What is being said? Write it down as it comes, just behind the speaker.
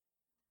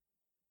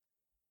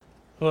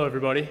Hello,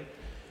 everybody.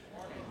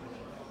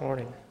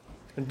 Morning.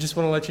 I just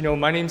want to let you know,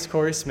 my name's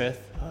Corey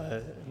Smith,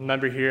 a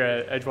member here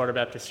at Edgewater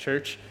Baptist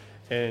Church,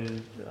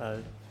 and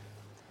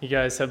you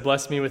guys have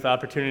blessed me with the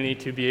opportunity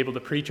to be able to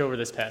preach over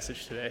this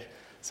passage today.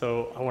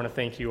 So I want to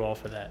thank you all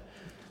for that.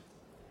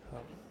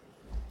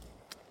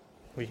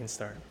 We can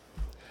start.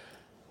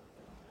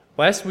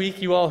 Last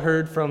week, you all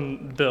heard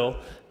from Bill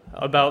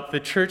about the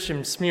church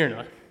in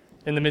Smyrna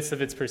in the midst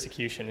of its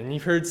persecution, and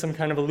you've heard some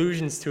kind of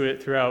allusions to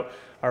it throughout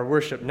our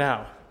worship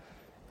now.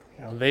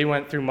 They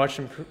went through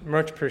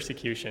much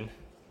persecution,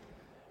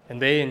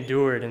 and they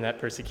endured in that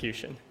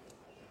persecution.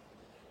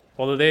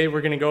 Well, today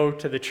we're going to go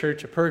to the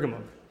church of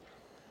Pergamum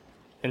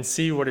and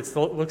see what it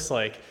looks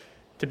like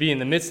to be in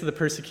the midst of the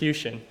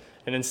persecution,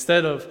 and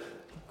instead of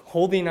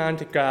holding on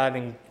to God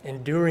and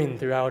enduring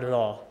throughout it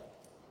all,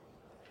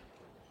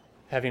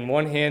 having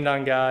one hand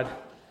on God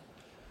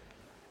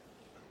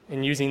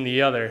and using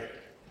the other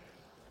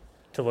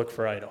to look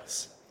for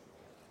idols.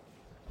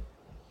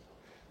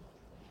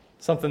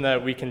 Something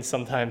that we can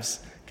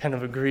sometimes kind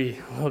of agree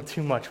a little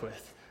too much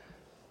with.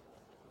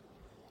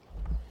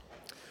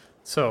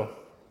 So,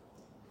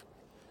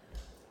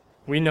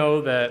 we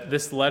know that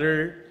this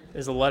letter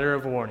is a letter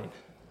of warning.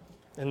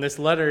 And this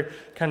letter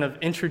kind of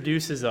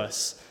introduces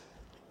us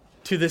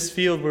to this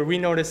field where we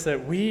notice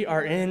that we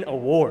are in a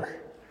war,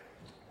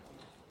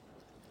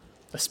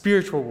 a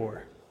spiritual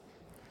war.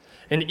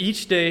 And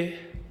each day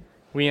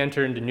we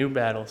enter into new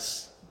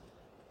battles,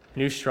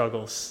 new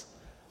struggles,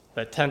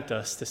 that tempt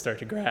us to start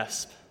to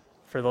grasp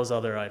for those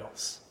other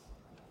idols.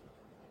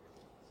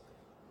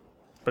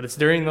 But it's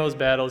during those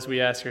battles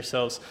we ask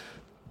ourselves,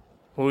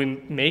 will we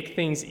make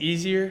things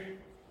easier,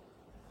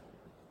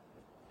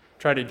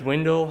 try to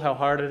dwindle how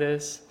hard it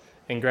is,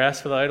 and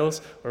grasp for the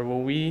idols, or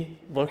will we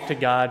look to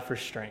God for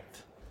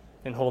strength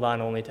and hold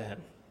on only to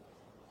Him?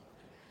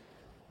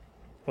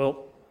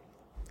 Well,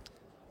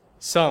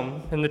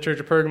 some in the church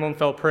of Pergamum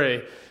fell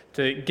prey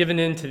to giving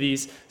in to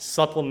these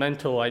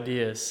supplemental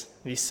ideas,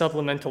 these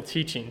supplemental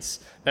teachings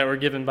that were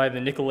given by the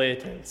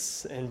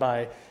Nicolaitans and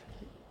by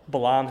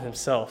Balaam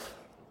himself.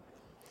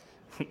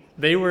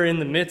 They were in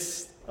the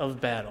midst of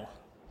battle,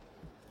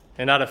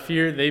 and out of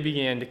fear, they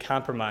began to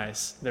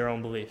compromise their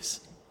own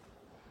beliefs.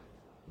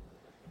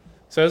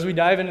 So as we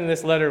dive into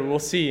this letter, we'll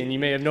see, and you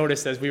may have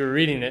noticed as we were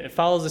reading it, it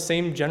follows the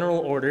same general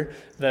order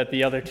that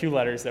the other two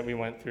letters that we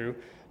went through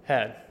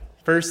had.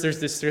 First,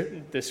 there's this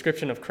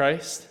description of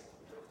Christ.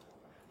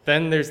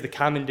 Then there's the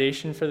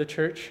commendation for the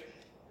church.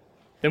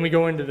 Then we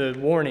go into the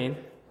warning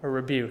or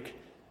rebuke,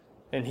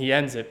 and he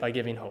ends it by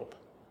giving hope.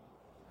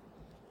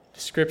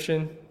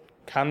 Description,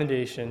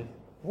 commendation,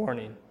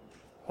 warning,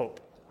 hope.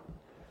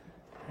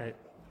 All right.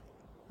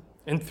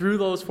 And through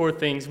those four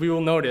things, we will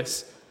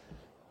notice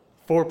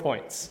 4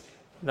 points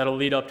that'll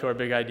lead up to our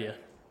big idea.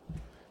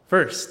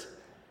 First,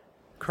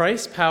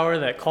 Christ's power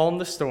that calmed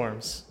the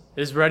storms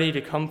is ready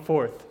to come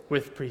forth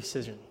with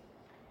precision.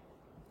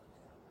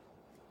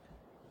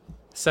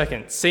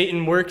 Second,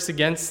 Satan works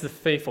against the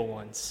faithful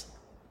ones.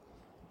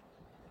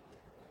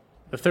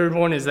 The third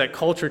one is that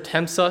culture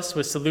tempts us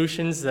with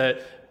solutions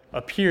that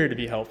appear to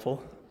be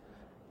helpful.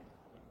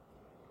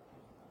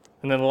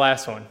 And then the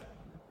last one,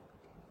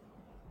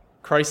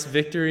 Christ's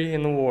victory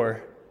in the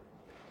war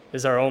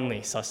is our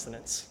only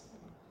sustenance.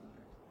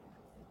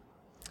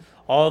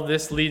 All of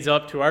this leads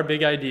up to our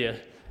big idea,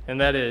 and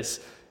that is,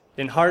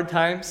 in hard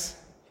times,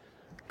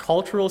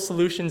 cultural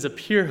solutions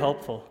appear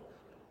helpful,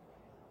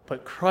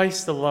 but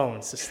Christ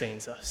alone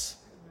sustains us.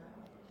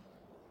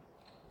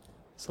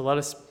 So let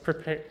us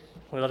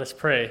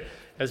pray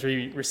as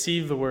we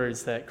receive the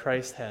words that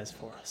Christ has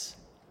for us.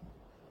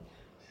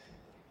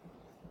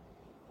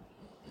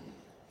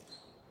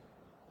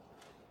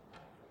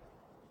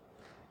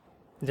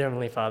 Dear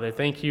Heavenly Father,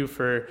 thank you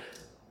for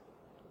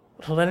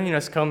letting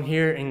us come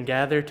here and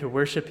gather to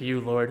worship you,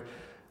 Lord,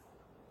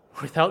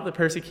 without the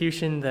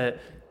persecution that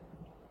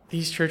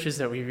these churches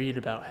that we read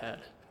about had.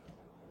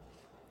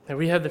 That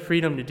we have the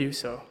freedom to do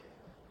so.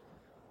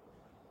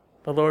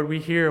 But Lord, we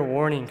hear a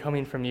warning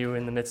coming from you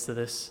in the midst of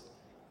this,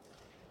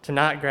 to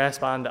not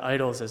grasp onto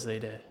idols as they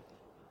did.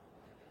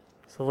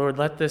 So Lord,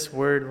 let this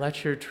word,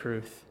 let your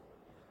truth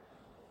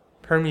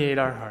permeate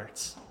our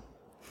hearts.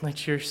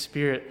 Let your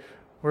Spirit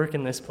work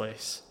in this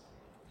place.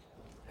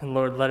 And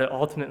Lord, let it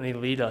ultimately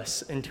lead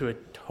us into a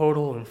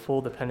total and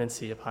full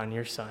dependency upon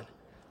your Son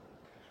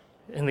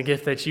and the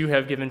gift that you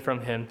have given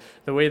from him,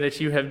 the way that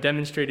you have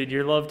demonstrated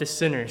your love to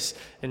sinners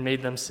and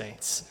made them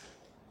saints.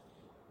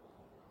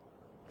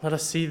 Let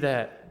us see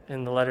that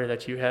in the letter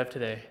that you have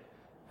today,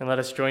 and let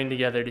us join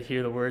together to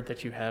hear the word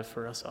that you have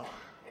for us all.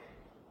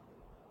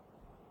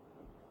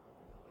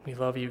 We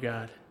love you,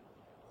 God,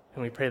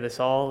 and we pray this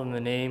all in the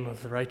name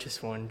of the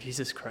righteous one,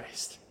 Jesus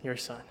Christ, your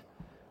Son.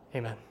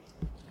 Amen.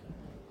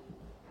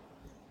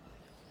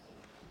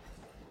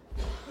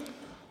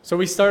 So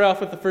we start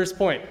off with the first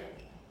point.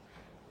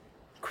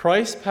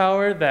 Christ's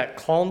power that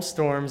calms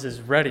storms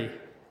is ready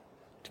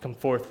to come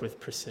forth with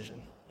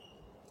precision.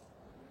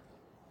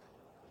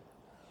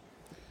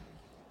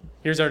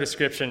 Here's our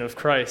description of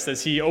Christ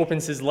as he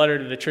opens his letter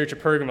to the church of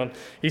Pergamum.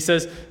 He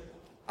says,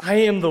 I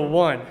am the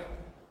one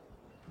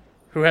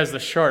who has the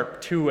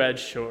sharp two-edged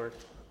sword.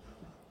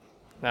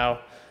 Now,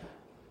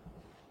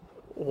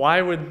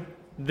 why would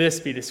this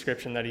be the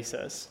description that he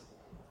says?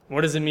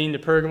 What does it mean to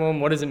Pergamum?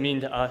 What does it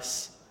mean to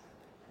us?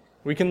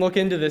 We can look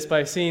into this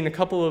by seeing a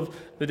couple of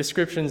the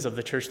descriptions of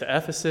the church to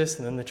Ephesus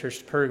and then the church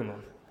to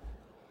Pergamum.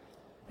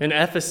 In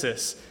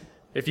Ephesus,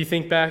 if you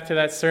think back to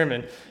that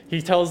sermon,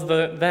 he tells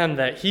them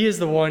that he is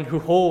the one who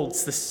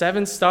holds the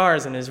 7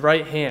 stars in his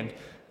right hand,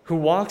 who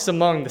walks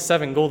among the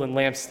 7 golden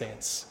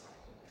lampstands.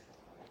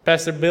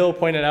 Pastor Bill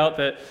pointed out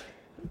that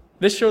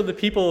this showed the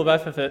people of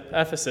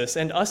Ephesus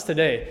and us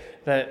today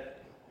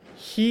that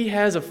he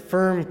has a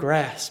firm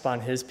grasp on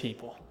his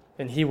people,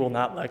 and he will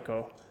not let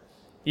go,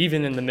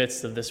 even in the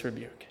midst of this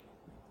rebuke.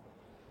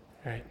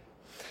 All right.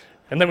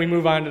 And then we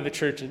move on to the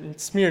church in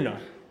Smyrna.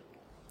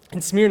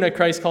 In Smyrna,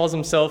 Christ calls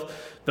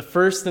himself the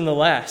first and the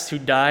last who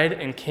died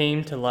and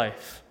came to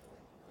life.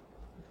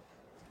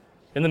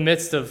 In the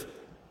midst of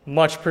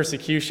much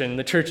persecution,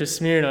 the church of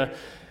Smyrna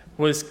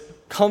was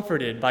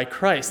comforted by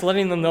Christ,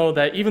 letting them know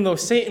that even though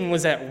Satan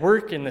was at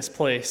work in this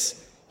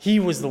place, he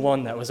was the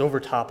one that was over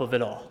top of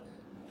it all.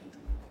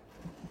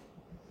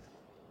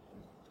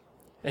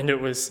 And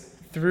it was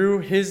through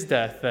his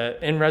death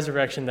and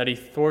resurrection that he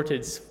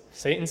thwarted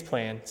Satan's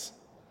plans,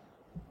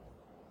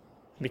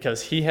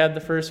 because he had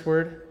the first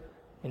word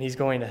and he's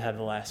going to have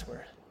the last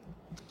word.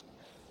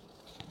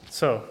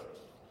 So,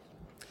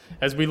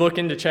 as we look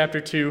into chapter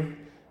 2,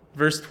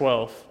 verse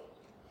 12,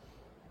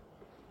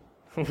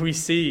 we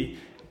see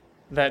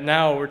that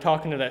now we're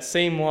talking to that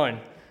same one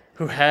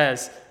who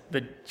has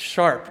the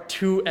sharp,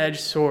 two-edged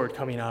sword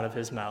coming out of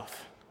his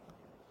mouth.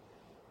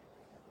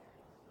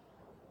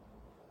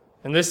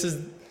 And this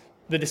is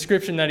the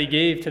description that he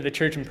gave to the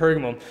church in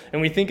Pergamum.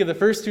 And we think of the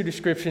first 2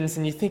 descriptions,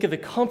 and you think of the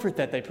comfort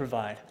that they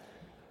provide,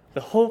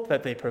 the hope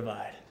that they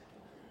provide.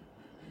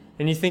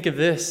 And you think of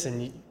this,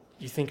 and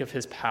you think of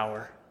his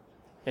power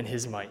and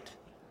his might.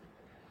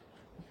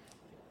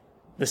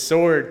 The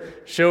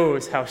sword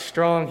shows how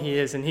strong he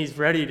is, and he's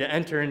ready to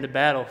enter into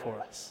battle for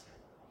us.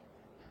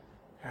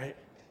 Right?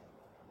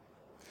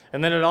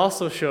 And then it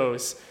also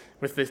shows,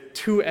 with the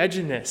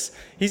two-edgedness,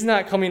 he's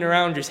not coming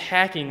around just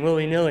hacking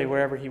willy-nilly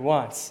wherever he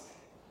wants.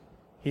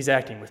 He's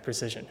acting with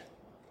precision.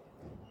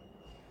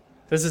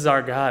 This is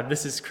our God.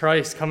 This is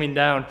Christ coming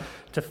down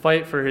to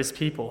fight for his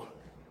people.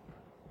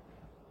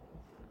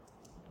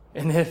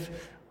 And if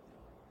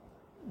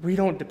we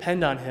don't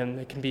depend on him,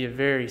 it can be a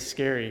very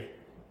scary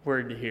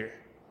word to hear.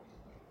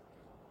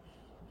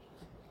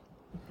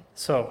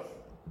 So,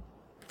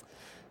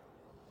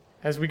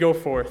 as we go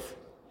forth,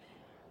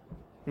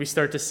 we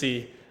start to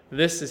see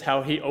this is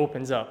how he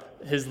opens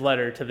up his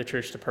letter to the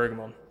church to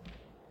Pergamum.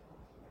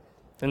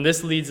 And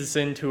this leads us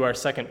into our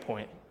second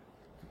point.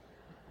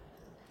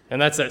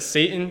 And that's that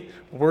Satan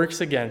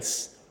works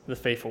against the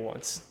faithful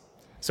ones.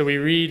 So we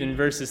read in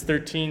verses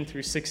 13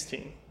 through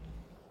 16.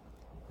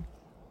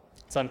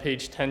 It's on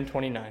page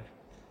 1029.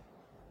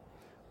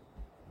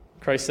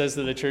 Christ says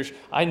to the church,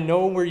 I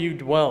know where you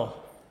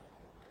dwell,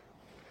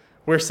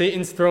 where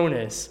Satan's throne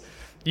is.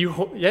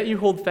 Yet you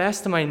hold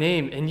fast to my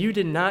name, and you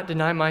did not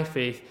deny my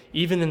faith,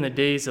 even in the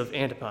days of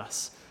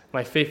Antipas,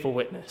 my faithful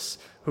witness,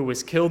 who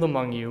was killed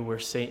among you where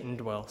Satan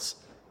dwells.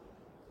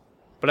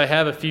 But I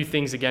have a few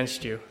things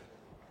against you.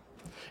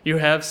 You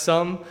have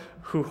some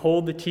who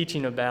hold the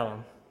teaching of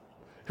Balaam,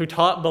 who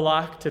taught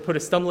Balak to put a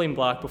stumbling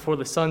block before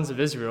the sons of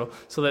Israel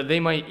so that they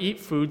might eat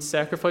food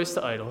sacrificed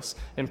to idols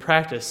and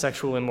practice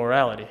sexual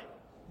immorality.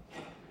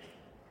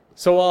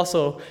 So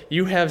also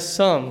you have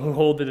some who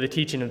hold to the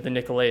teaching of the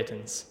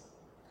Nicolaitans.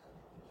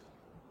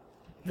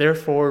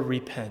 Therefore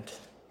repent.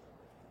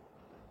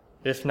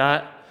 If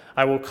not,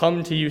 I will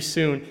come to you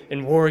soon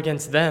and war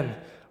against them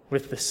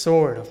with the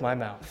sword of my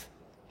mouth.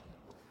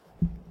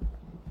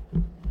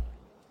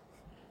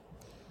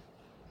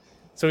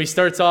 So he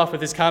starts off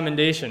with his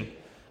commendation,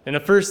 and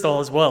at first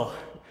all is well.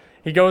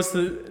 He goes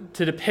to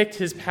depict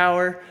his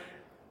power,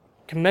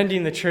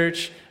 commending the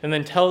church, and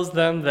then tells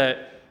them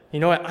that, you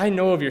know what, I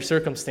know of your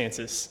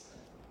circumstances.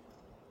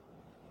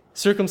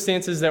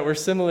 Circumstances that were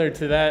similar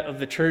to that of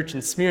the church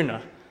in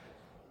Smyrna,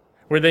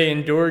 where they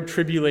endured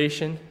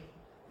tribulation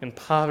and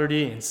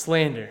poverty and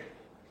slander.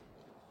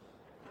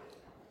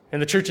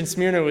 And the church in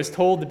Smyrna was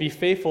told to be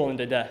faithful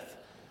unto death.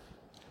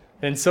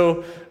 And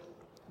so,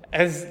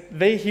 as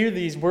they hear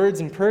these words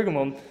in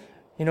Pergamum,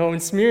 in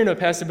Smyrna,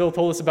 Pastor Bill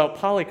told us about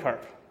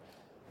Polycarp.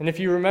 And if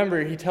you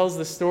remember, he tells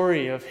the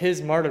story of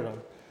his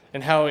martyrdom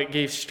and how it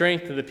gave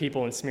strength to the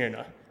people in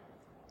Smyrna.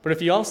 But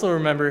if you also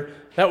remember,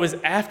 that was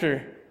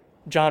after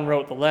John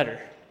wrote the letter,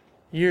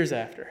 years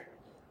after.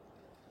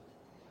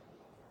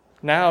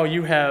 Now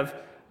you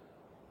have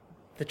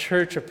the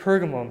church of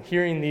Pergamum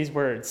hearing these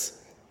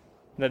words,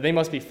 that they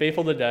must be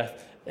faithful to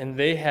death, and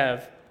they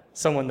have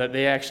someone that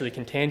they actually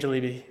can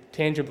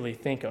tangibly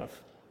think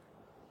of.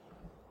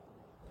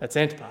 That's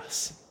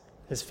Antipas,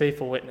 his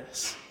faithful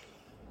witness.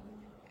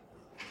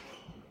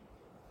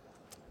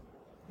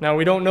 Now,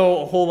 we don't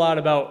know a whole lot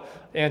about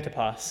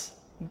Antipas,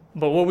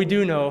 but what we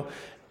do know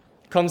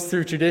comes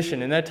through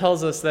tradition, and that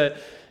tells us that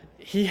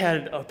he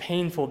had a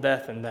painful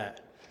death in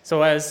that.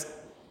 So as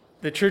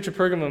the church of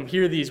Pergamum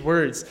hear these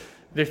words,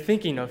 they're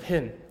thinking of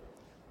him.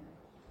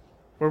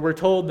 Where we're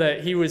told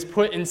that he was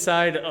put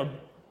inside a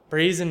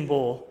brazen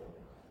bull,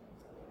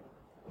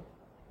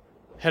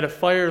 had a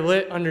fire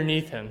lit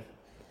underneath him,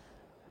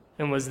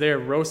 and was there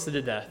roasted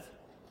to death,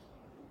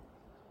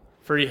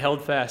 for he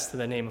held fast to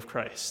the name of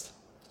Christ.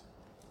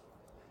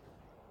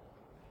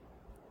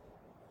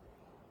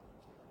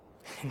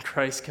 And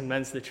Christ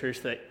commends the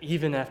church that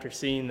even after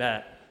seeing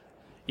that,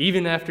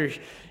 even after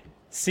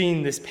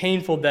seeing this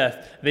painful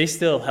death, they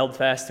still held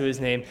fast to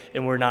his name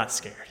and were not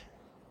scared.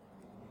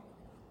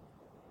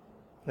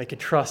 They could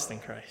trust in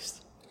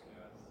Christ.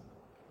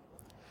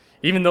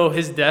 Even though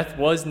his death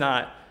was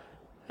not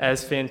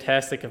as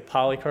fantastic of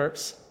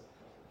Polycarp's,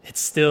 it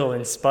still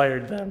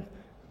inspired them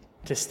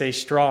to stay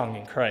strong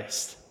in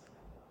Christ.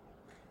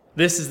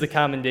 This is the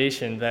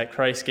commendation that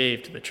Christ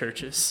gave to the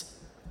churches.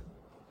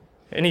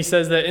 And he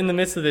says that in the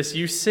midst of this,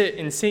 you sit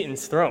in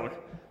Satan's throne.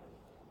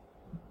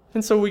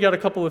 And so we got a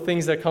couple of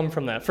things that come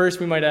from that. First,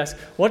 we might ask,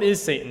 what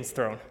is Satan's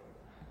throne?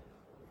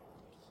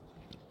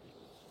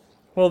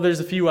 Well, there's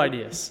a few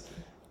ideas.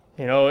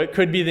 It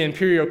could be the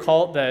imperial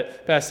cult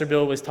that Pastor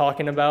Bill was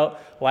talking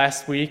about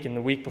last week and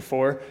the week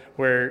before,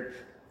 where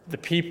the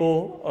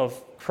people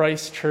of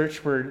Christ's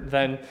church were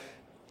then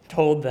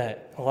told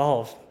that,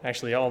 all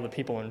the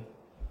people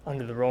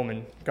under the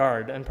Roman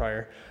Guard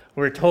Empire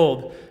were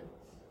told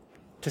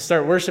to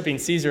start worshiping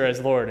Caesar as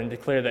Lord and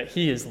declare that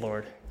he is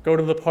Lord. Go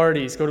to the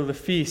parties, go to the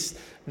feasts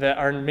that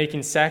are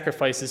making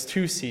sacrifices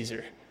to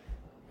Caesar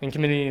and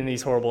committing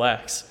these horrible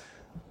acts.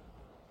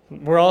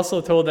 We're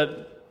also told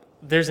that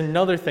there's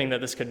another thing that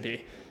this could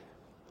be.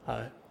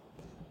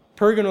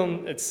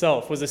 Pergamum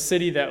itself was a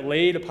city that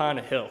laid upon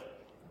a hill.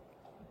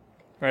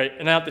 Right?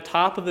 And at the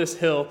top of this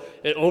hill,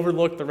 it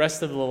overlooked the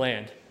rest of the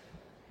land.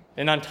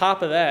 And on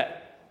top of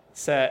that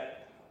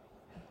sat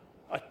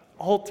an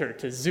altar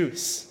to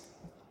Zeus,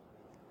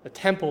 a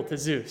temple to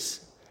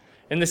Zeus.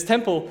 And this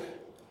temple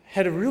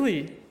had a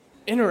really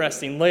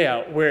interesting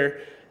layout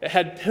where it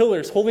had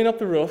pillars holding up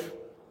the roof,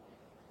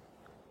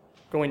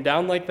 going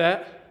down like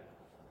that,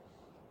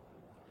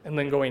 and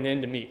then going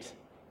in to meet.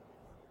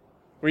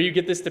 Where you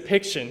get this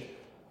depiction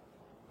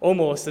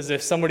almost as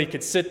if somebody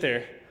could sit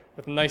there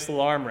with a nice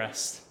little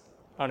armrest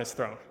on his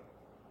throne.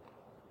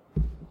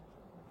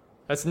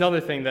 That's another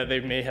thing that they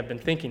may have been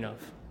thinking of.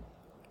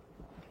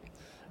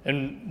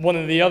 And one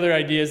of the other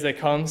ideas that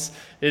comes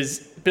is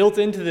built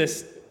into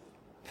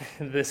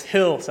this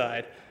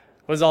hillside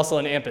was also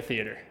an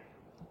amphitheater.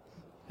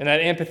 And that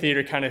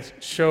amphitheater kind of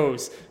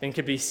shows and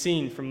can be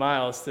seen from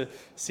miles to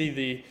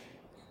see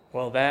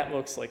that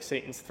looks like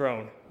Satan's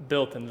throne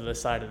built into the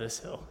side of this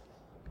hill.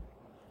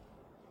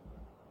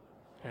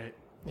 Right?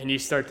 And you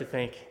start to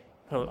think,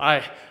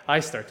 I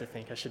start to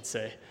think, I should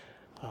say,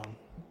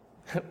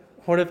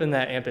 what if in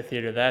that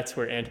amphitheater, that's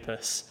where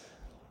Antipas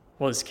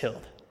was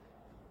killed?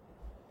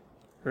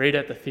 Right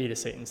at the feet of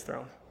Satan's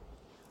throne.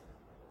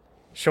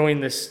 Showing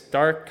this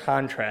stark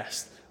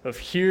contrast of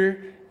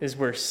here is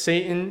where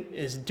Satan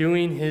is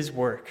doing his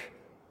work,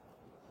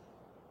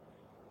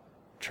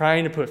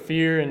 trying to put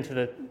fear into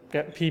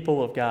the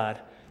people of God.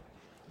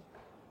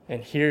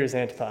 And here is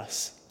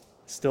Antipas,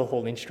 still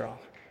holding strong.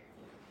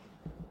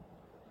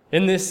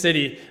 In this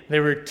city,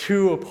 there were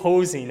two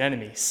opposing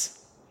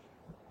enemies,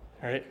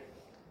 right?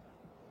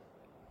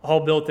 All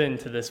built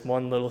into this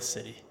one little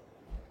city.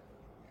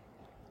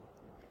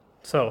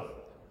 So,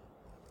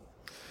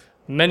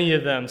 many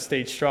of them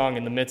stayed strong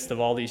in the midst of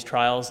all these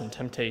trials and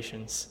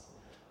temptations.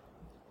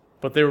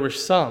 But there were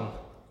some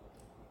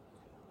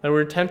that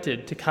were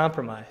tempted to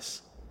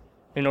compromise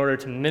in order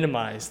to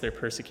minimize their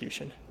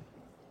persecution.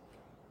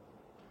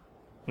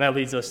 And that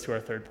leads us to our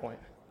third point.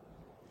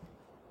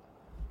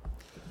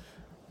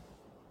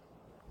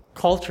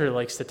 Culture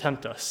likes to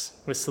tempt us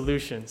with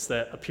solutions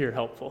that appear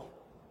helpful.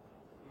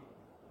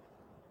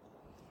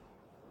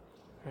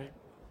 Right?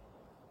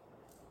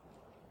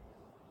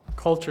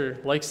 Culture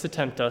likes to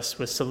tempt us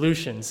with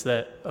solutions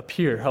that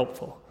appear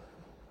helpful.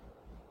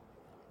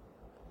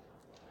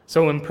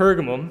 So in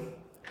Pergamum,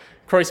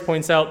 Christ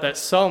points out that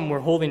some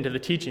were holding to the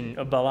teaching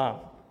of Balaam.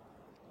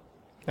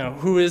 Now,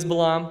 who is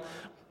Balaam?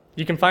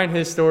 You can find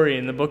his story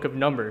in the book of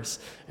Numbers,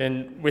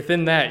 and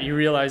within that you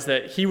realize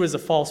that he was a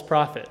false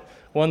prophet,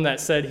 one that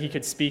said he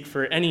could speak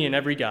for any and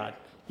every god,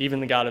 even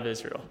the God of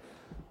Israel,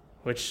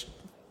 which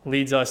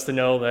leads us to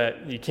know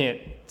that you can't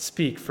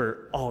speak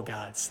for all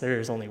gods. There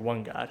is only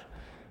one God.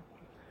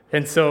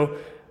 And so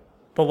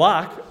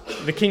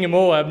Balak, the king of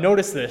Moab,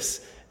 noticed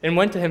this and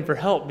went to him for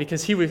help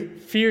because he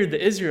feared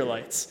the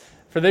Israelites,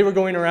 for they were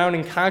going around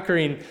and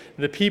conquering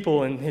the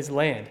people in his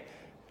land,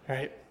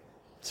 right,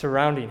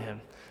 surrounding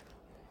him.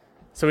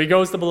 So he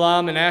goes to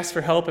Balaam and asks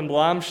for help, and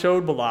Balaam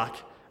showed Balak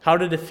how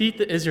to defeat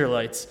the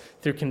Israelites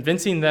through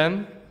convincing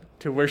them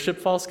to worship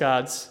false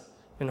gods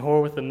and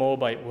whore with the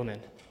Moabite woman.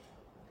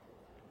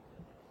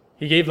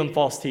 He gave them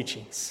false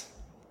teachings,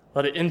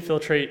 let it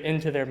infiltrate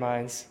into their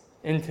minds,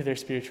 into their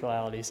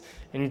spiritualities,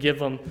 and give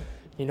them,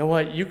 you know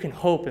what, you can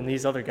hope in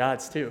these other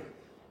gods too.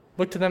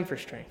 Look to them for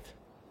strength.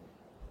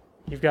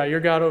 You've got your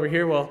God over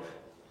here, well,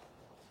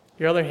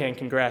 your other hand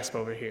can grasp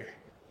over here.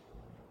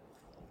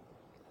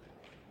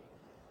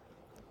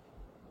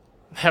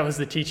 That was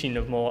the teaching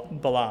of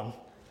Balaam.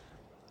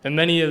 And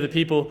many of the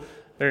people,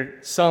 or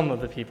some of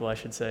the people, I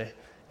should say,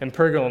 in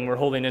Pergamum were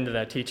holding into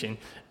that teaching.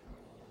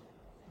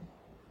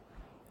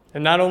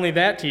 And not only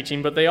that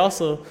teaching, but they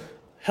also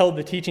held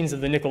the teachings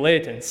of the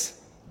Nicolaitans.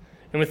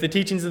 And with the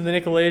teachings of the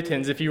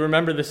Nicolaitans, if you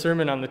remember the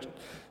sermon on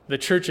the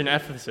church in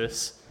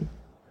Ephesus,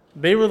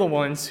 they were the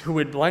ones who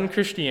would blend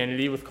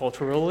Christianity with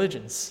cultural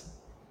religions.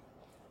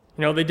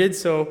 They did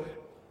so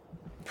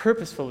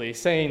purposefully,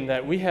 saying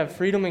that we have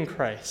freedom in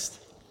Christ.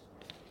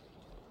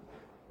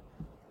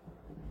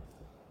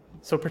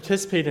 So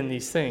participate in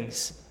these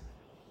things,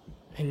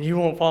 and you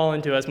won't fall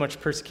into as much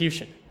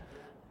persecution.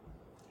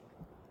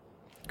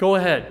 Go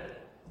ahead.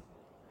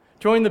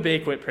 Join the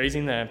banquet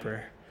praising the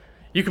emperor.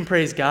 You can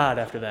praise God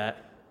after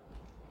that.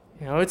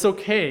 It's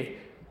okay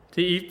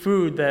to eat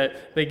food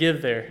that they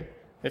give there.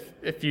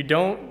 If you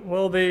don't,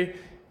 well, they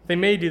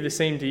may do the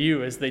same to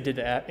you as they did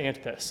to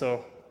Antipas,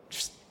 so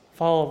just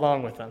follow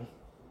along with them.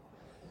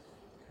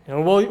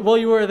 While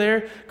you are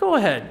there, go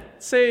ahead.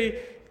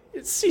 Say,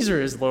 Caesar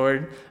is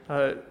Lord,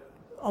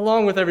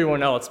 along with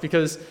everyone else,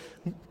 because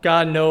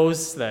God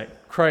knows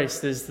that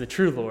Christ is the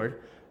true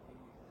Lord.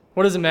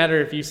 What does it matter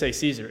if you say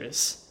Caesar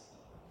is?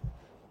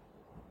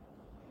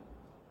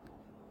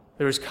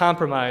 There was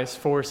compromise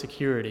for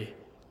security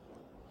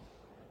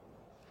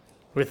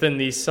within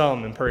these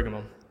some in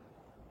Pergamum.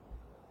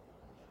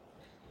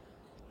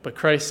 But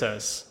Christ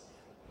says,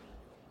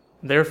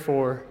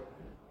 therefore,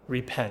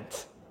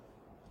 repent.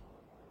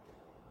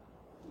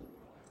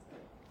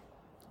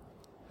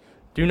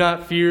 Do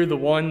not fear the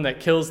one that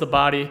kills the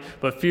body,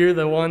 but fear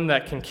the one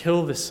that can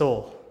kill the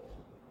soul.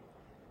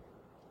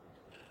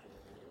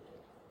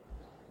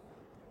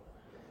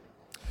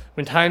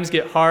 When times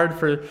get hard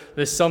for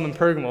this some in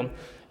Pergamum,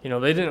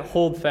 they didn't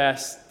hold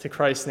fast to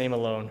Christ's name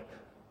alone,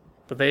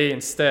 but they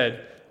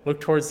instead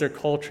looked towards their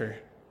culture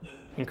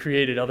and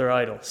created other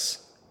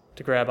idols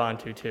to grab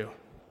onto too.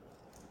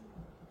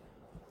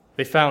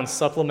 They found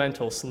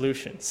supplemental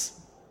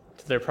solutions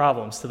to their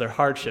problems, to their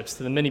hardships,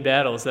 to the many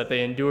battles that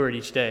they endured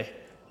each day.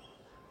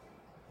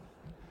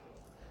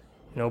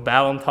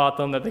 Balaam taught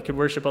them that they could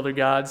worship other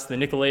gods. The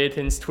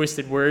Nicolaitans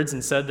twisted words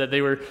and said that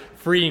they were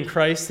free in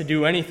Christ to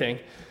do anything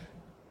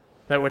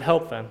that would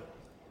help them.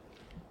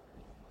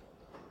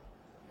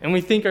 And we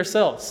think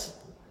ourselves,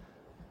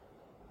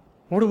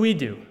 what do we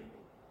do?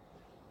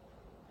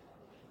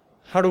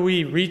 How do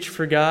we reach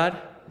for God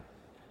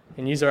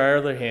and use our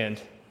other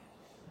hand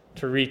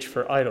to reach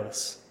for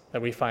idols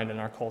that we find in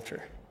our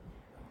culture?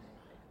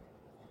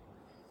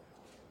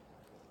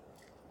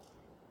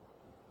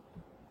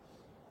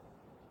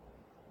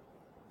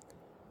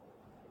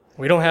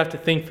 We don't have to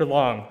think for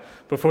long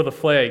before the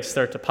flags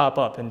start to pop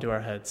up into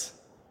our heads.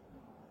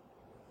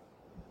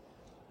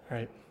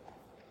 Right?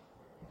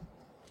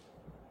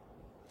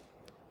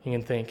 You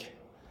can think,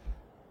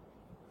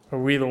 are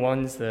we the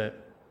ones that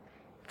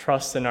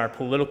trust in our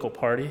political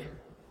party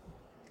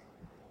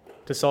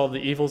to solve the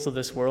evils of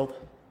this world?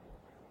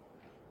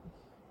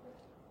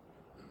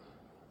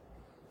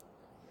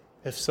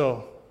 If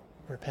so,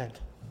 repent.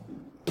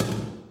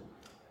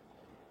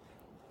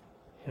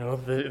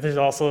 There's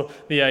also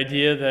the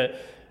idea that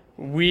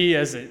we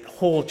as a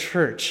whole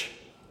church,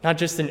 not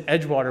just in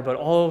Edgewater, but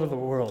all over the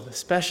world,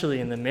 especially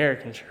in the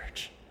American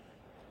church,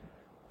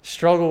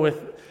 struggle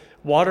with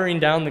watering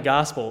down the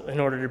gospel in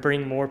order to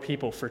bring more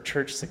people for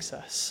church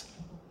success.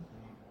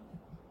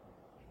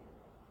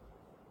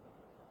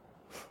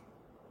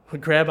 We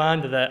grab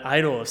onto that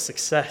idol of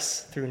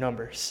success through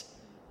numbers.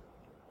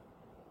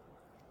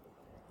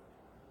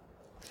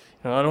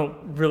 I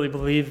don't really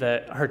believe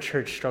that our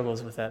church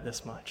struggles with that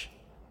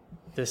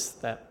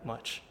that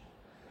much,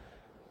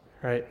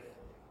 right?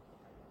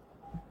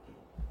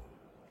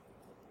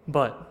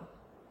 But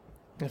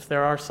if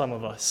there are some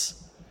of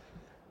us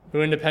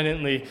who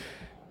independently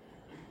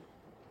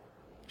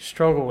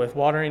struggle with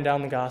watering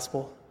down the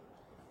gospel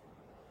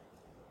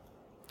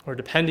or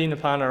depending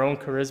upon our own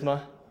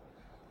charisma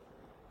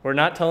or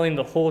not telling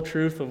the whole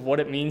truth of what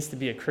it means to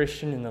be a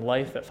Christian in the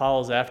life that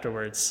follows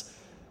afterwards,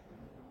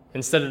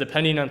 instead of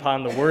depending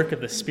upon the work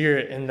of the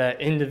Spirit in that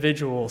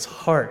individual's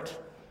heart,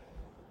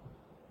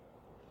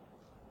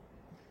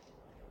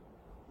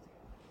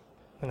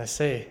 and I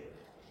say,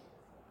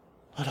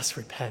 let us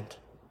repent.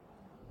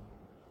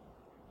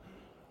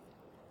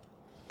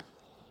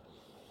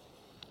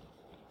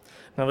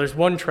 Now there's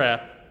one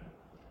trap,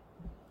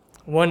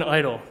 one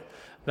idol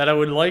that I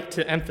would like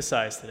to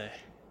emphasize today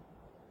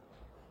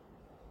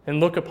and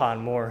look upon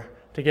more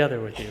together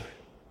with you.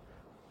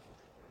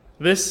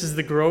 This is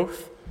the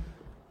growth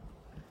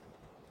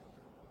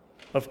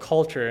of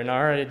culture and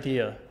our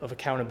idea of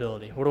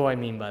accountability. What do I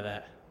mean by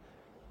that?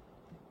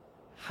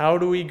 How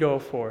do we go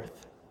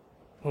forth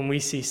when we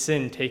see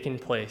sin taking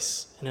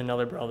place in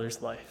another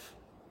brother's life,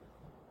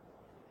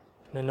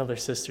 in another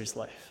sister's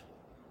life?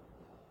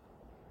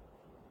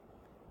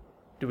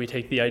 Do we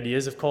take the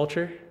ideas of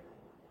culture,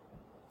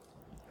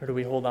 or do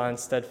we hold on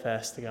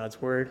steadfast to God's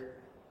word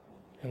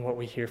and what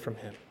we hear from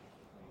him.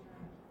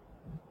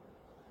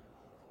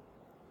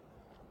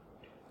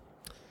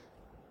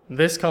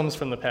 This comes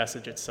from the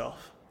passage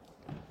itself.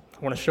 I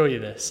want to show you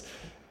this.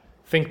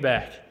 Think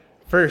back.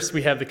 First,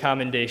 we have the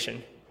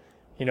commendation.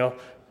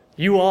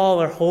 You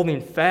all are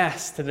holding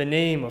fast to the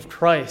name of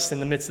Christ in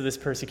the midst of this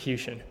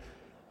persecution.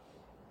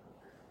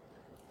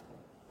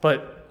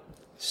 But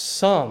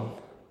some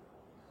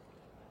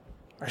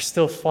are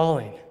still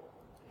falling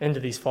into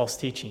these false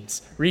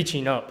teachings,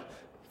 reaching up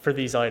for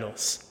these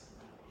idols.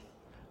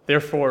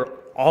 Therefore,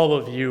 all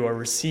of you are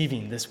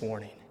receiving this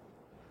warning.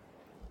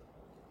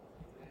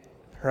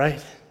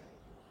 Right?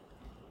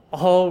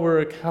 All were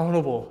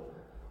accountable.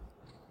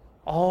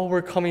 All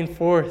were coming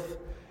forth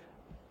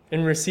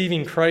and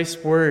receiving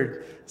Christ's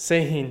word,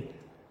 saying,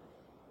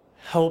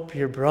 help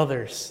your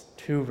brothers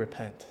to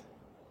repent.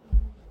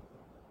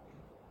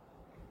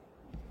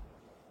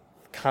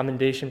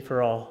 Commendation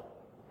for all.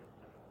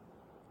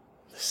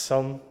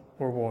 Some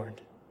were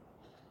warned.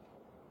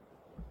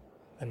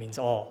 That means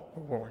all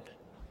were warned.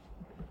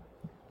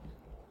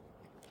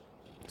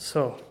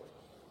 So,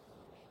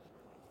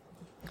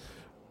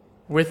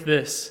 with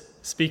this,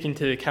 speaking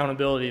to the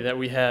accountability that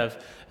we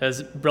have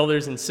as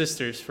brothers and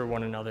sisters for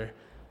one another,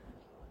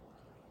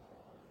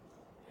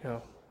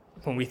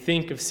 when we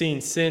think of seeing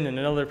sin in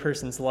another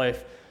person's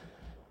life,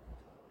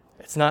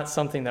 it's not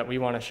something that we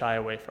want to shy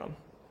away from.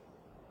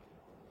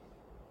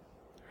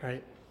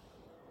 Right?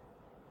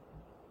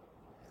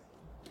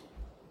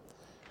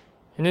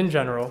 And in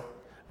general,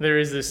 there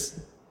is this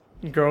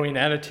growing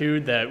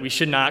attitude that we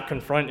should not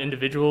confront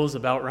individuals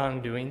about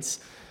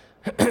wrongdoings,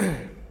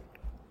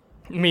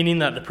 meaning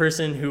that the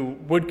person who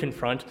would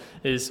confront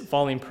is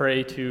falling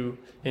prey to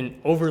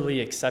an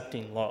overly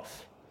accepting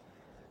love.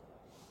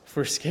 If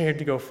we're scared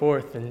to go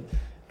forth and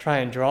try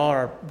and draw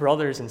our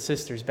brothers and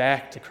sisters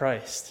back to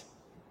Christ,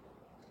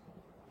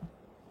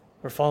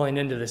 we're falling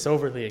into this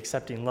overly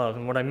accepting love.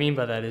 And what I mean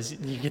by that is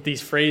you get these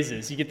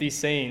phrases, you get these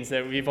sayings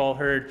that we've all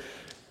heard,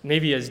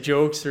 maybe as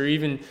jokes or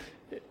even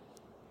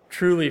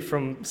truly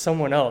from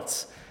someone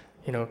else.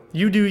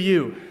 You do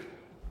you.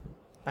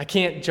 I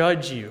can't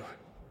judge you.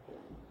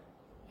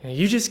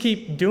 You just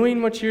keep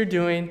doing what you're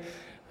doing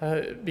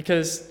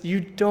because you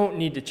don't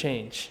need to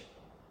change.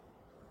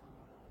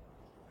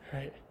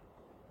 Right?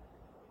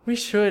 We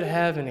should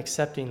have an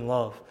accepting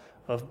love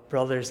of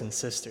brothers and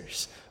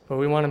sisters, but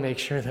we want to make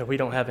sure that we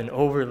don't have an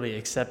overly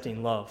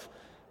accepting love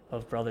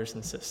of brothers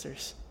and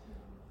sisters.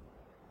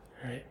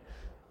 Right?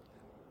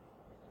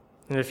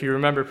 And if you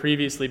remember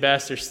previously,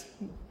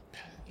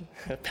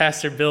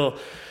 Pastor Bill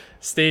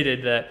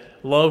stated that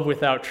love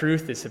without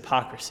truth is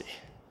hypocrisy.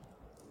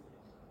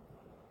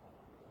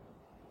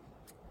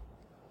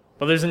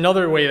 But there's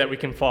another way that we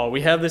can fall.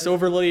 We have this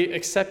overly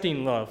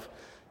accepting love.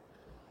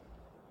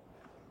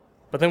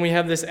 But then we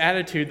have this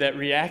attitude that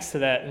reacts to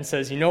that and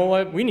says, you know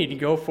what? We need to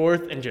go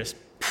forth and just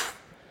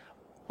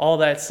all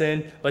that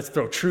sin. Let's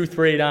throw truth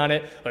right on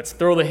it. Let's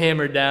throw the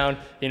hammer down.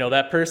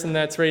 That person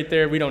that's right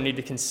there, we don't need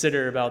to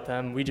consider about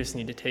them. We just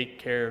need to take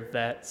care of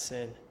that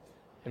sin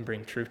and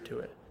bring truth to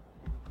it.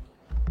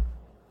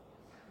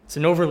 It's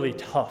an overly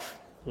tough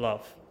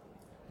love.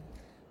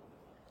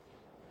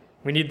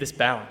 We need this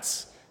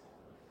balance.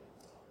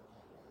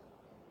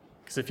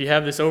 Because if you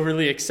have this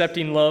overly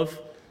accepting love,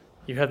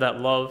 you have that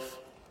love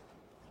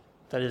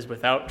that is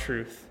without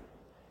truth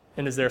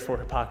and is therefore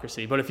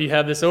hypocrisy. But if you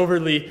have this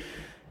overly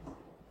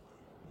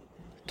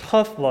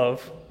tough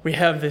love, we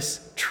have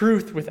this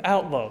truth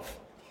without love,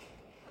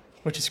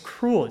 which is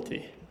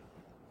cruelty,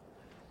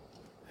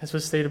 as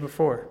was stated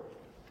before.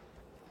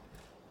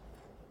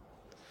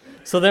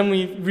 So then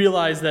we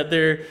realize that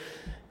there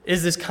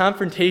is this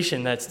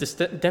confrontation that's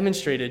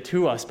demonstrated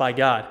to us by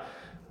God.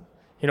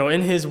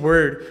 In His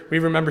Word, we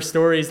remember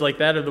stories like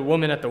that of the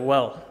woman at the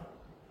well.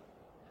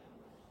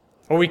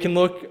 Or we can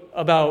look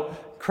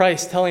about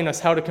Christ telling us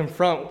how to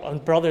confront a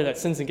brother that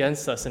sins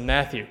against us in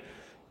Matthew.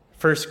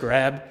 First,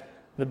 grab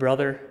the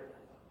brother,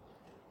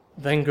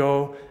 then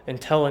go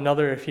and tell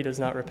another if he does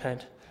not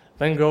repent,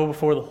 then go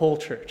before the whole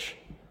church.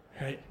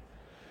 Right?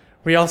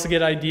 We also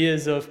get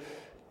ideas of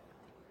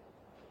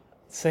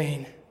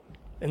saying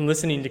and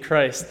listening to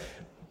Christ,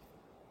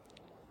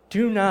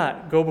 do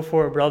not go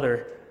before a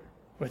brother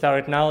without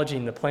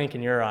acknowledging the plank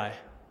in your eye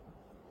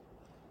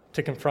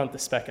to confront the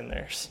speck in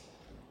theirs.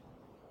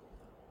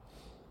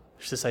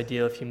 There's this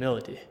idea of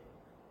humility.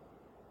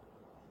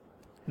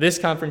 This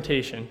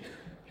confrontation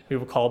we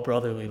will call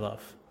brotherly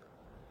love.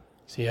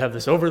 So you have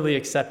this overly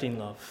accepting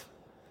love.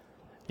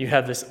 You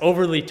have this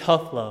overly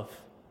tough love.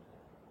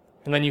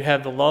 And then you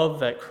have the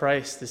love that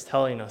Christ is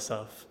telling us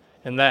of.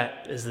 And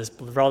that is this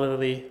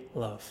brotherly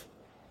love.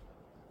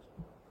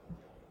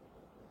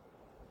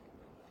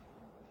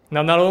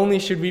 Now, not only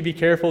should we be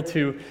careful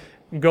to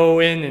go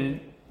in and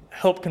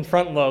help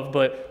confront love,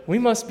 but we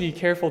must be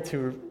careful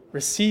to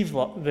receive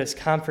this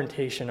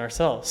confrontation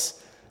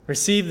ourselves.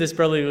 Receive this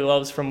brotherly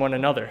love from one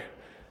another.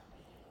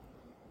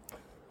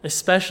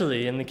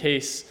 Especially in the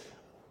case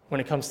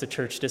when it comes to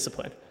church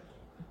discipline.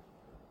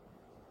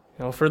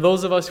 For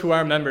those of us who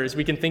are members,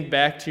 we can think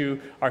back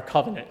to our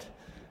covenant.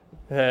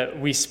 that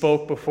we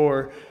spoke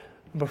before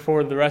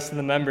the rest of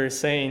the members,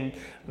 saying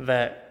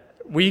that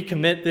we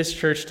commit this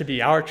church to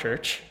be our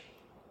church,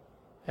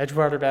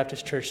 Edgewater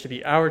Baptist Church to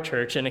be our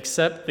church, and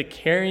accept the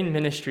caring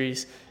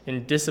ministries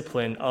and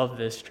discipline of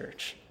this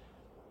church.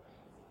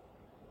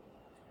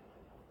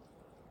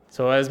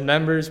 So as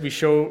members, we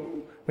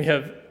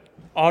have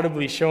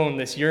audibly shown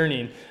this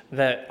yearning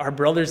that our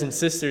brothers and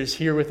sisters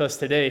here with us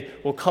today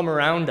will come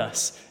around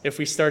us if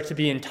we start to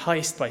be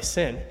enticed by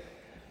sin,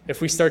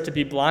 if we start to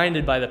be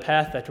blinded by the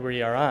path that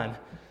we are on,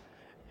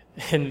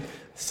 and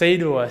say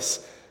to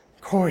us,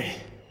 Corey,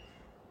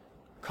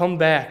 come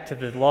back to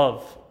the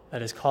love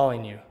that is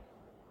calling you.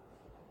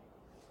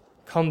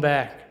 Come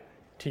back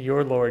to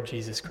your Lord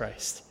Jesus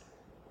Christ.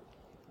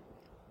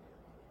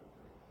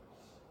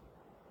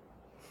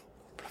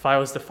 If I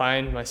was to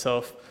find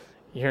myself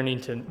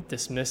yearning to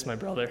dismiss my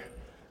brother,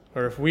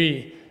 or if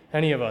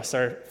any of us,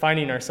 are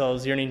finding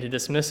ourselves yearning to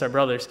dismiss our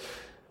brothers,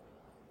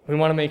 we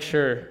want to make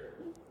sure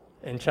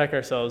and check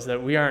ourselves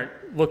that we aren't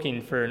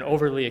looking for an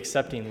overly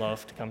accepting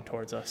love to come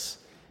towards us,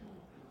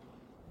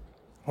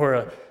 or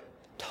a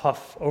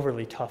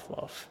overly tough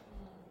love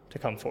to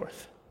come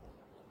forth.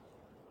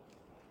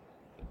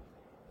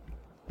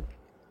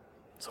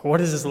 So what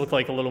does this look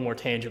like a little more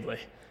tangibly?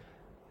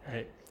 All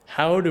right.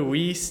 How do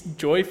we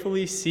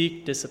joyfully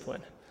seek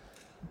discipline?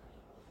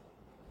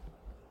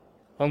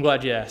 I'm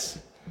glad you asked.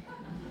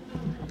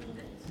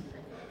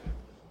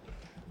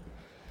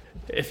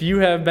 If you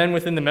have been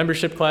within the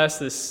membership class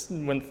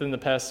within the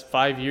past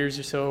 5 years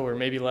or so, or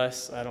maybe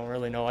less, I don't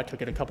really know. I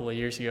took it a couple of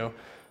years ago,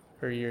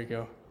 or a year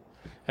ago.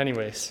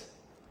 Anyways,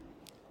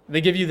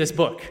 they give you this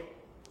book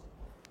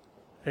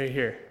right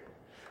here.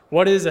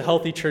 What is a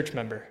healthy church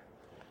member?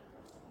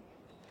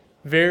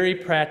 Very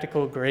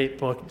practical, great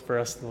book for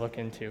us to look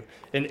into.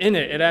 And in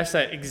it asks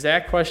that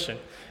exact question.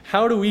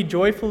 How do we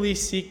joyfully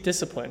seek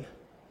discipline?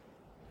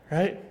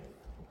 Right?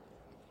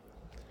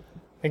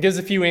 It gives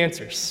a few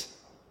answers.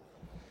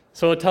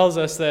 So it tells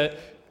us that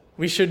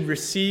we should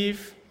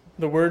receive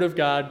the Word of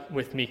God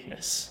with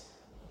meekness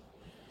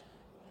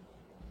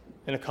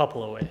in a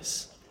couple of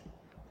ways.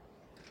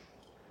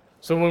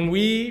 So when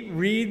we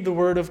read the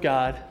Word of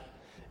God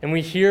and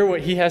we hear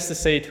what He has to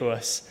say to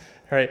us,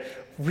 all right,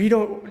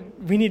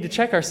 we need to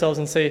check ourselves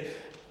and say,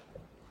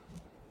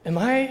 am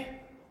I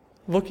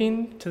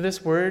looking to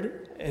this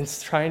Word and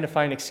trying to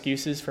find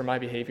excuses for my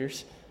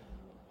behaviors?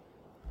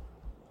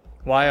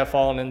 Why I've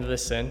fallen into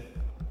this sin?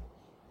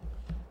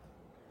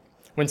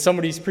 When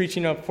somebody's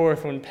preaching up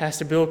forth, when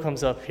Pastor Bill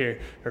comes up here,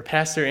 or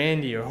Pastor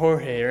Andy, or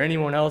Jorge, or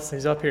anyone else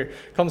who's up here,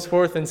 comes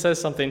forth and says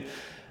something,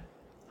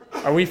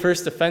 are we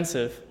first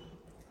defensive?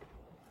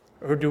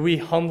 Or do we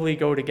humbly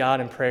go to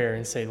God in prayer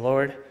and say,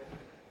 Lord,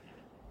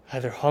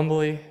 either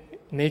humbly,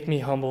 make me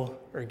humble,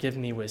 or give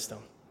me wisdom?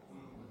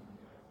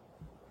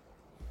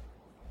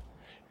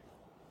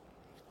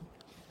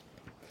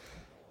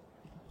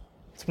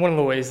 It's one of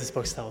the ways this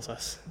book tells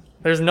us.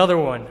 There's another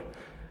one.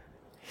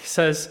 He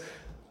says,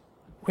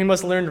 we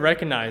must learn to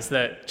recognize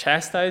that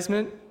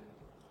chastisement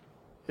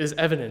is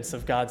evidence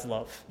of God's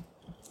love.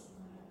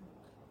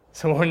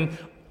 So when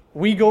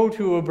we go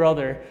to a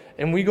brother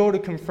and we go to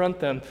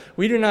confront them,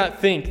 we do not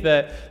think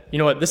that,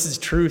 this is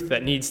truth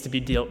that needs to be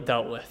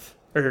dealt with,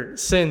 or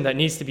sin that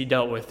needs to be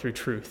dealt with through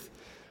truth.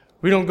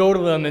 We don't go to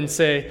them and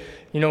say,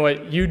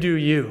 you do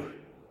you.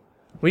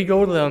 We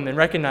go to them and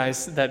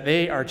recognize that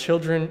they are a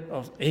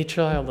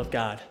child of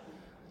God,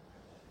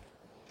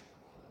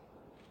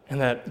 and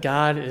that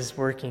God is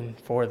working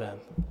for them.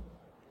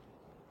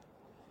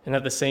 And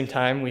at the same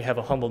time, we have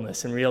a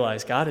humbleness and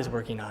realize God is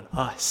working on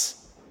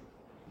us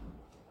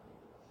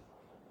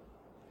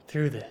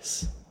through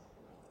this.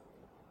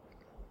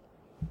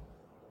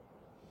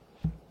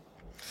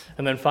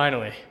 And then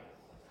finally,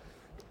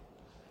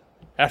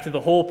 after the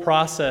whole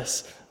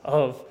process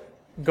of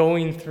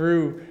going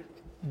through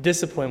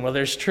discipline,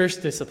 whether it's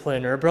church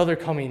discipline or a brother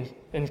coming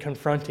and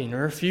confronting,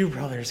 or a few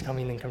brothers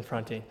coming and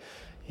confronting,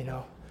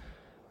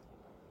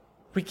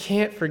 we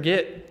can't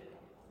forget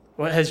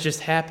what has just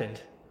happened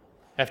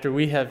after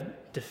we have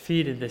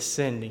defeated this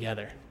sin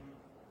together.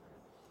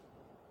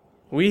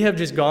 We have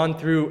just gone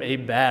through a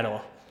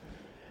battle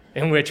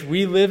in which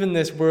we live in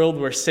this world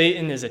where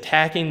Satan is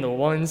attacking the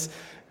ones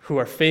who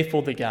are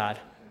faithful to God.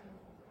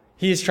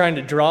 He is trying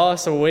to draw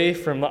us away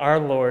from our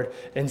Lord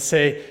and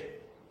say,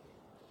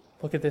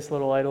 look at this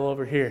little idol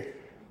over here.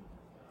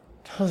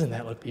 Doesn't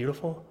that look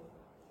beautiful?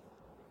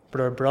 But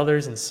our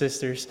brothers and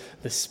sisters,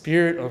 the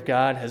Spirit of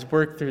God has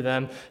worked through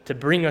them to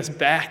bring us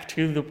back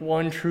to the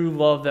one true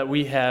love that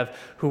we have,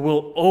 who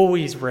will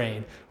always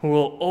reign, who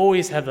will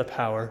always have the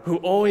power, who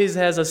always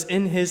has us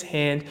in His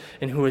hand,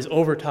 and who is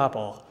overtop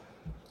all.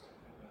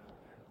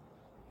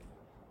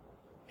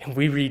 And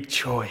we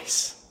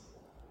rejoice,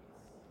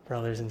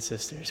 brothers and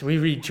sisters. We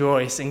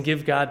rejoice and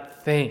give God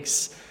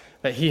thanks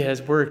that He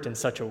has worked in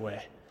such a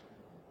way.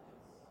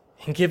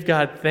 And give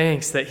God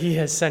thanks that He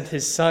has sent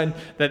His Son,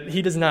 that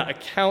He does not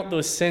account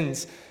those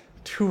sins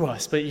to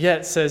us, but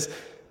yet says,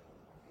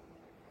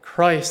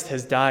 Christ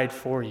has died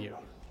for you.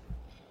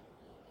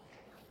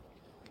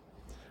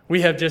 We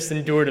have just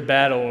endured a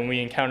battle when we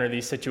encounter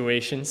these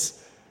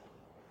situations.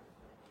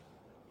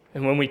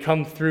 And when we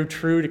come through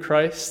true to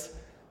Christ,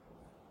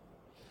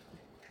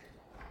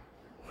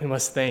 we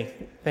must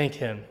thank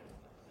him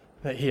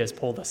that he has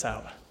pulled us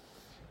out.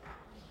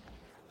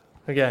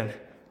 Again,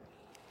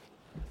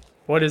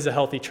 what is a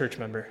healthy church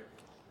member?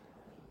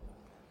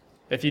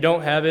 If you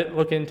don't have it,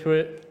 look into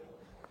it.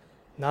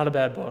 Not a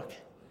bad book.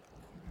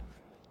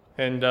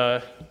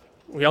 And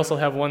we also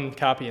have one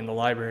copy in the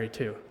library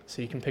too,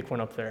 so you can pick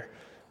one up there.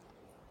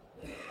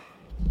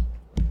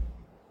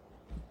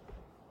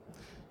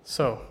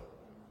 So,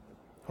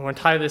 I want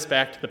to tie this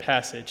back to the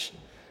passage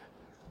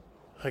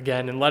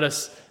again and let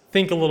us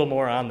think a little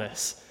more on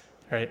this,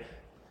 right?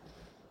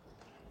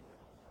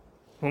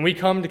 When we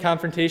come to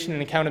confrontation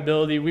and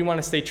accountability, we want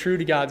to stay true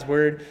to God's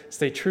word,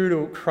 stay true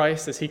to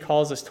Christ as he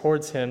calls us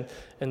towards him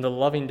and the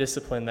loving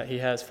discipline that he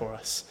has for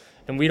us.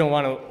 And we don't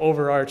want to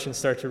overarch and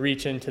start to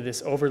reach into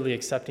this overly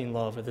accepting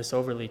love or this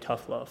overly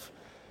tough love.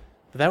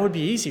 But that would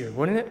be easier,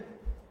 wouldn't it?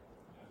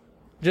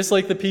 Just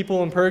like the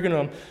people in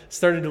Pergamum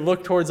started to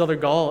look towards other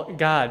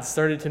gods,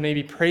 started to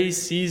maybe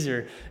praise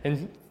Caesar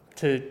and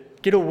to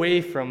get away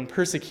from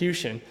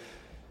persecution.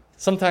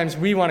 Sometimes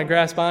we want to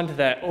grasp onto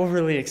that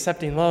overly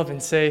accepting love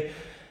and say,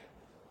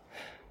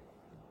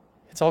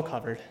 it's all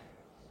covered.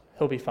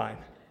 He'll be fine.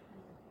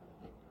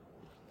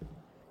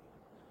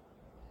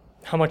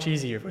 How much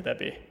easier would that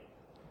be?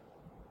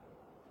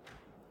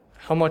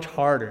 How much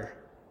harder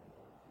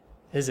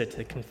is it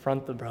to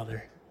confront the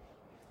brother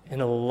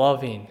in a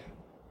loving,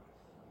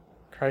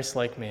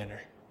 Christ-like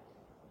manner,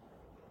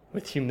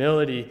 with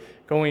humility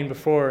going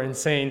before and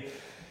saying,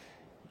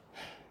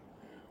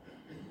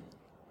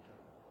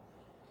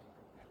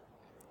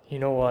 you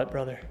know what,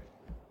 brother?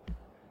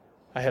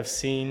 I have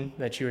seen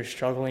that you are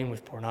struggling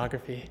with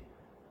pornography,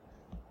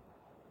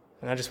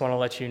 and I just want to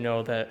let you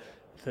know that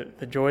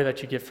the joy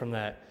that you get from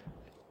that,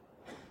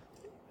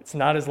 it's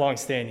not as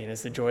long-standing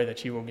as the joy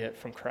that you will get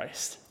from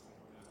Christ.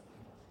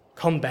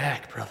 Come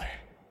back, brother.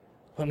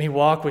 Let me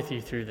walk with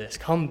you through this.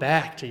 Come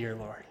back to your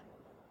Lord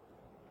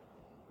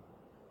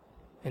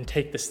and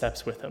take the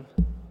steps with him.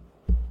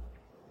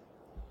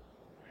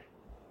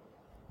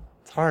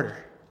 It's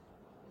harder,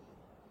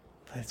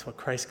 but it's what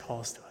Christ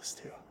calls to us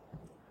to.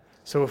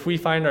 So if you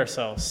find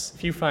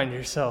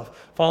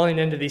yourself falling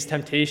into these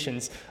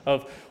temptations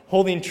of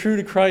holding true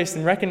to Christ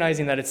and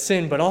recognizing that it's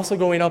sin, but also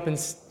going up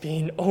and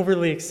being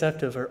overly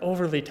acceptive or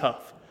overly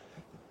tough,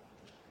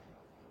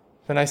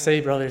 then I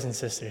say, brothers and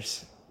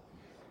sisters,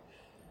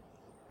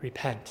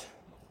 repent.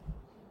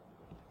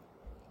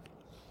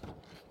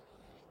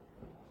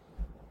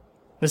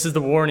 This is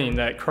the warning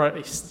that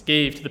Christ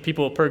gave to the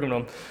people of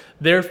Pergamum.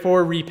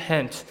 Therefore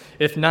repent.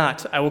 If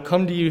not, I will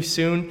come to you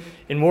soon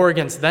in war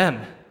against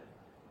them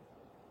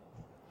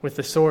with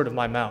the sword of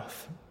my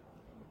mouth.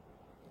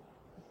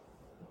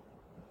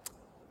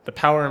 The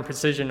power and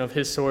precision of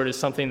his sword is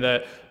something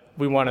that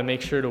we want to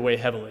make sure to weigh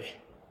heavily.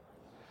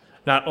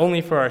 Not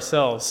only for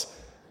ourselves,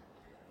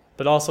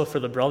 but also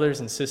for the brothers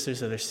and sisters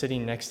that are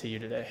sitting next to you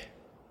today.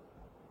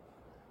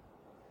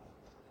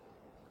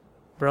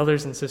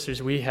 Brothers and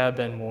sisters, we have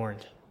been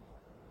warned.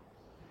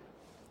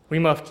 We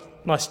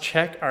must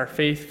check our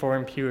faith for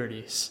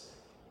impurities.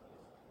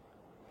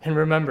 And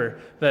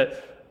remember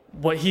that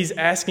what he's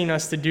asking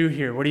us to do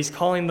here, what he's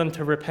calling them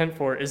to repent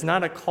for, is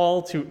not a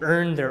call to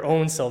earn their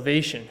own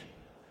salvation.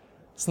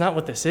 It's not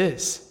what this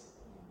is.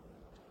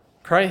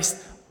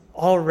 Christ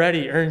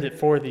already earned it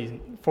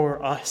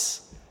for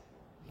us,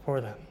 for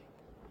them.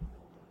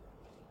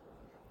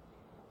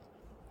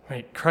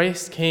 Right?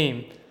 Christ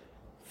came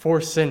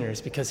for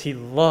sinners because he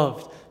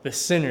loved the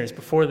sinners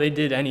before they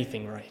did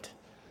anything right.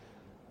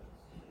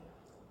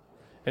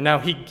 And now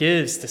he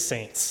gives to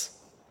saints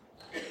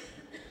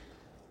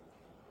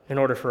in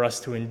order for us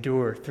to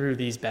endure through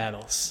these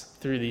battles,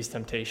 through these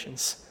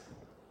temptations.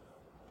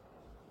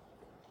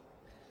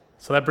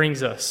 So that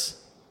brings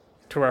us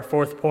to our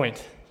fourth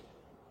point.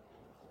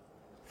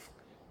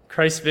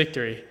 Christ's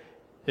victory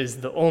is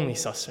the only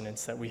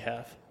sustenance that we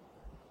have.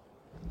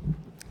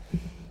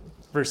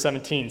 Verse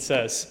 17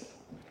 says,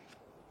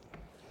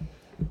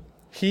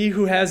 "He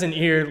who has an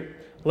ear,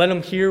 let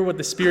him hear what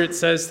the Spirit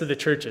says to the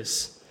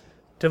churches.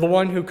 To the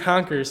one who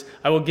conquers,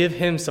 I will give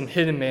him some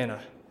hidden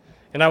manna,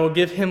 and I will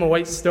give him a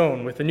white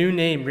stone with a new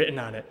name written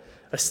on it,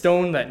 a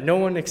stone that no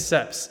one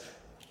accepts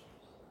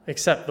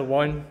except the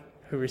one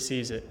who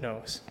receives it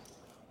knows."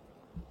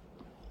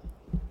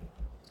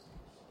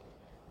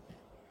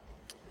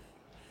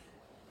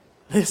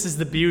 This is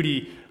the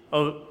beauty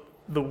of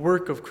the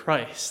work of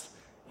Christ.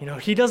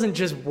 He doesn't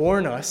just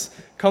warn us,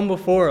 come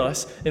before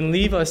us, and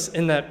leave us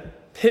in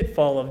that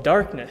pitfall of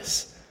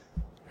darkness,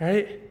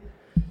 right?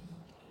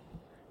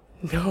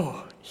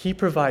 No, he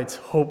provides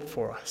hope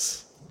for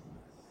us.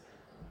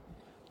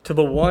 To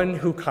the one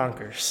who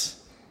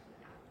conquers.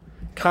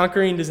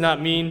 Conquering does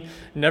not mean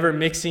never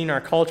mixing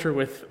our culture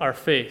with our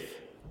faith.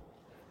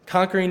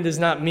 Conquering does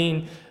not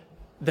mean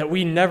that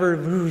we never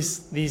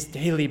lose these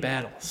daily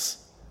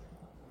battles.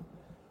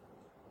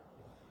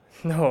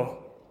 No.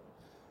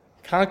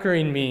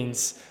 Conquering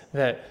means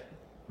that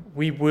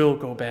we will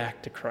go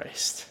back to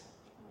Christ.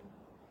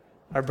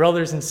 Our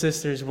brothers and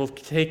sisters will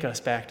take us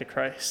back to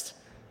Christ.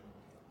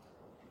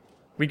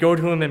 We go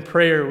to him in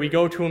prayer. We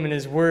go to him in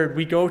his word.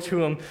 We go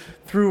to him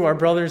through our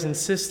brothers and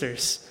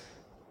sisters.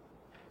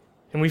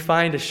 And we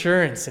find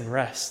assurance and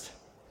rest.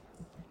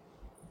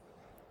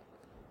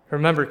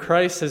 Remember,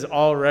 Christ has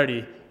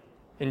already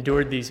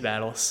endured these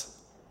battles.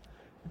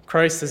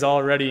 Christ has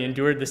already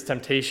endured this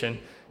temptation.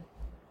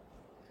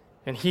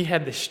 And he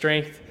had the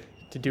strength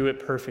to do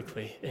it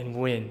perfectly and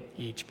win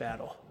each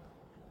battle.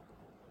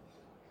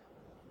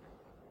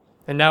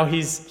 And now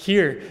he's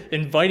here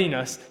inviting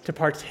us to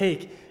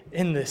partake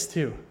in this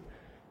too.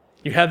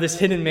 You have this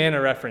hidden manna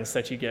reference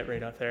that you get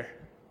right up there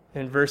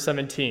in verse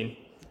 17.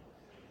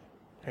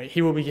 Right,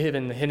 he will be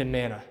given the hidden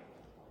manna.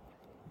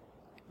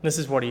 This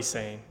is what he's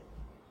saying.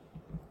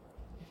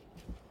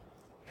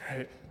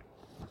 Right.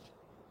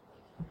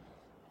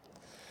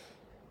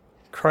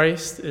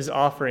 Christ is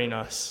offering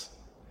us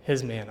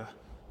his manna.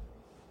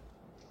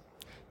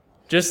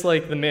 Just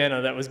like the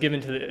manna that was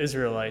given to the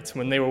Israelites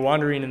when they were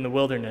wandering in the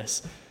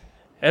wilderness,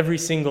 every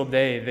single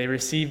day they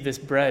received this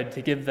bread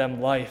to give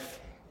them life,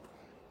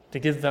 to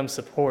give them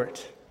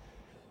support.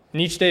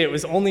 And each day it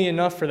was only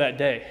enough for that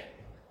day.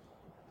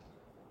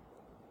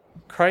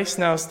 Christ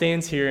now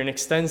stands here and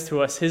extends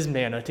to us his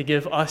manna to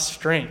give us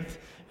strength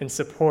and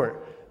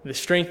support. The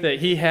strength that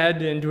he had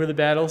to endure the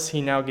battles,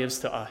 he now gives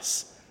to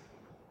us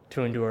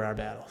to endure our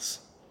battles.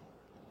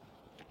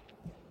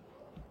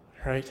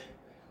 Right?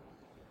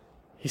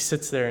 He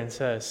sits there and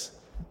says,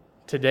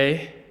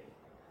 today,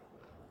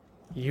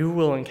 you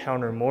will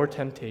encounter more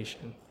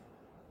temptation,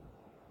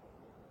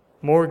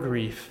 more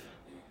grief,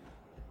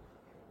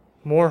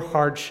 more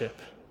hardship,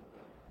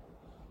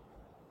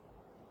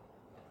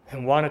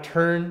 and want to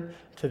turn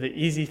to the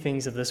easy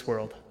things of this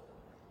world.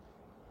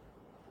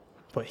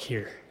 But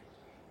here,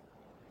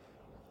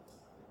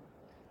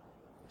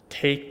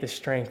 take the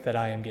strength that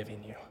I am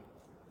giving you.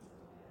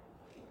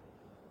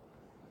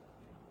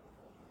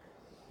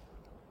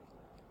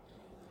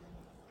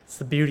 It's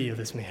the beauty of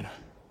this manna.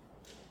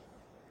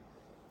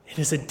 It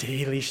is a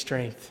daily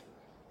strength,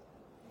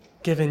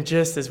 given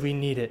just as we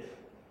need it.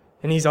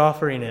 And he's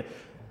offering it.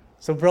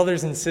 So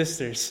brothers and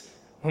sisters,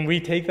 when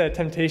we take that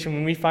temptation,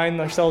 when we find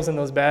ourselves in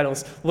those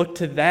battles, look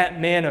to that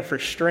manna for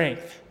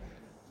strength.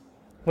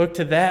 Look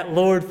to that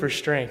Lord for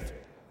strength.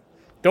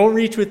 Don't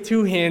reach with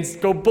two hands.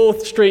 Go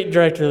both straight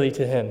directly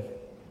to him.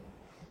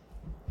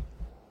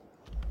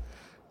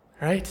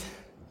 Right?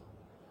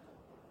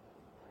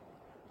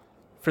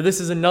 For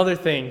this is another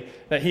thing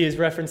that he is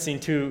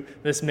referencing to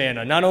this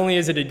manna. Not only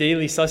is it a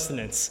daily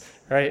sustenance,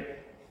 right?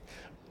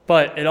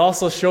 But it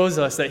also shows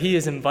us that he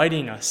is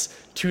inviting us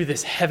to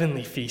this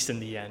heavenly feast in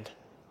the end.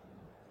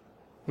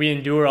 We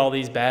endure all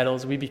these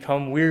battles. We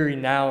become weary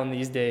now in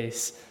these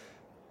days.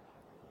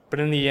 But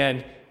in the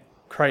end,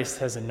 Christ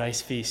has a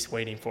nice feast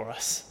waiting for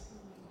us,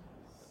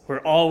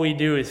 where all we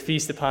do is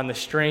feast upon the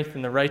strength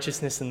and the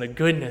righteousness and the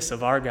goodness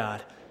of our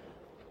God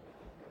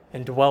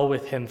and dwell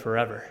with him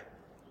forever.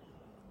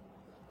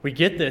 We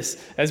get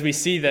this as we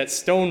see that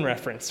stone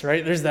reference,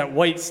 right? There's that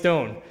white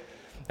stone.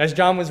 As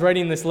John was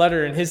writing this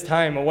letter in his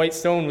time, a white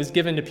stone was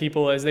given to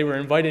people as they were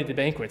invited to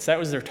banquets. That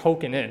was their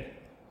token in.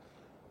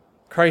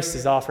 Christ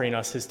is offering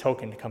us his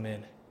token to come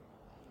in.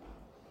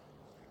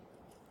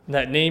 And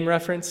that name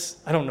reference,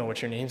 I don't know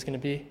what your name's going to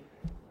be.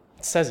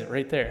 It says it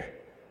right there.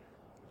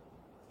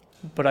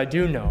 But I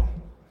do know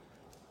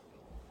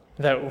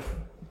that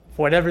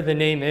whatever the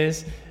name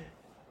is,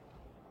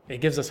 it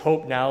gives us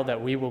hope now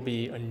that we will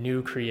be a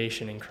new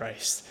creation in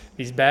Christ.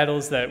 These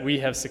battles that we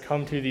have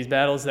succumbed to, these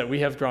battles that we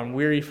have drawn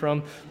weary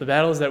from, the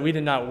battles that we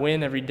did not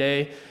win every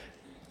day,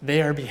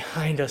 they are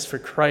behind us, for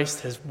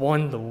Christ has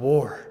won the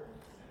war.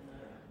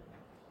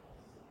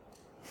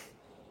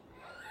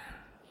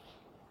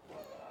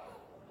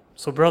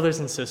 So brothers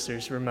and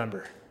sisters,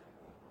 remember,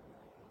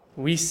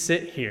 we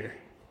sit here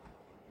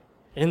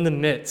in the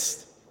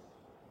midst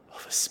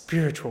of a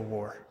spiritual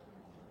war.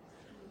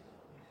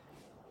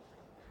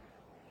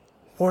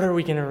 What are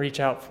we going to reach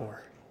out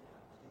for?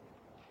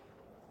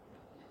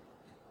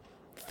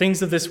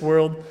 Things of this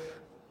world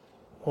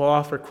will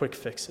offer quick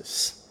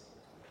fixes.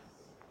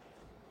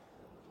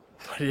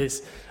 But it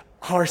is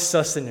our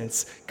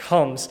sustenance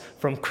comes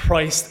from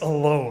Christ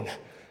alone.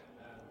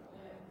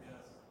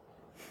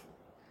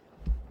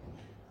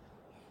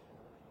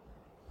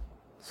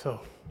 So,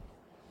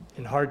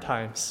 in hard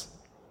times,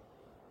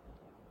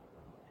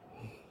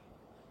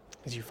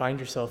 as you find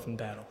yourself in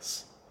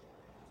battles,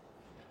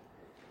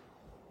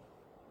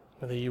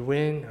 whether you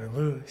win or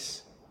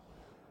lose,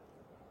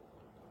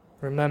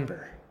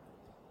 remember,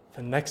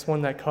 the next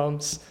one that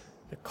comes,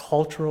 the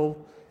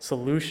cultural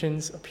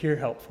solutions appear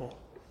helpful,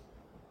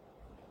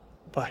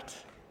 but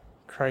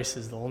Christ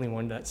is the only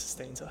one that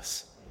sustains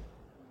us.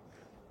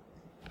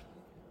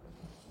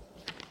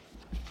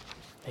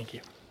 Thank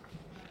you.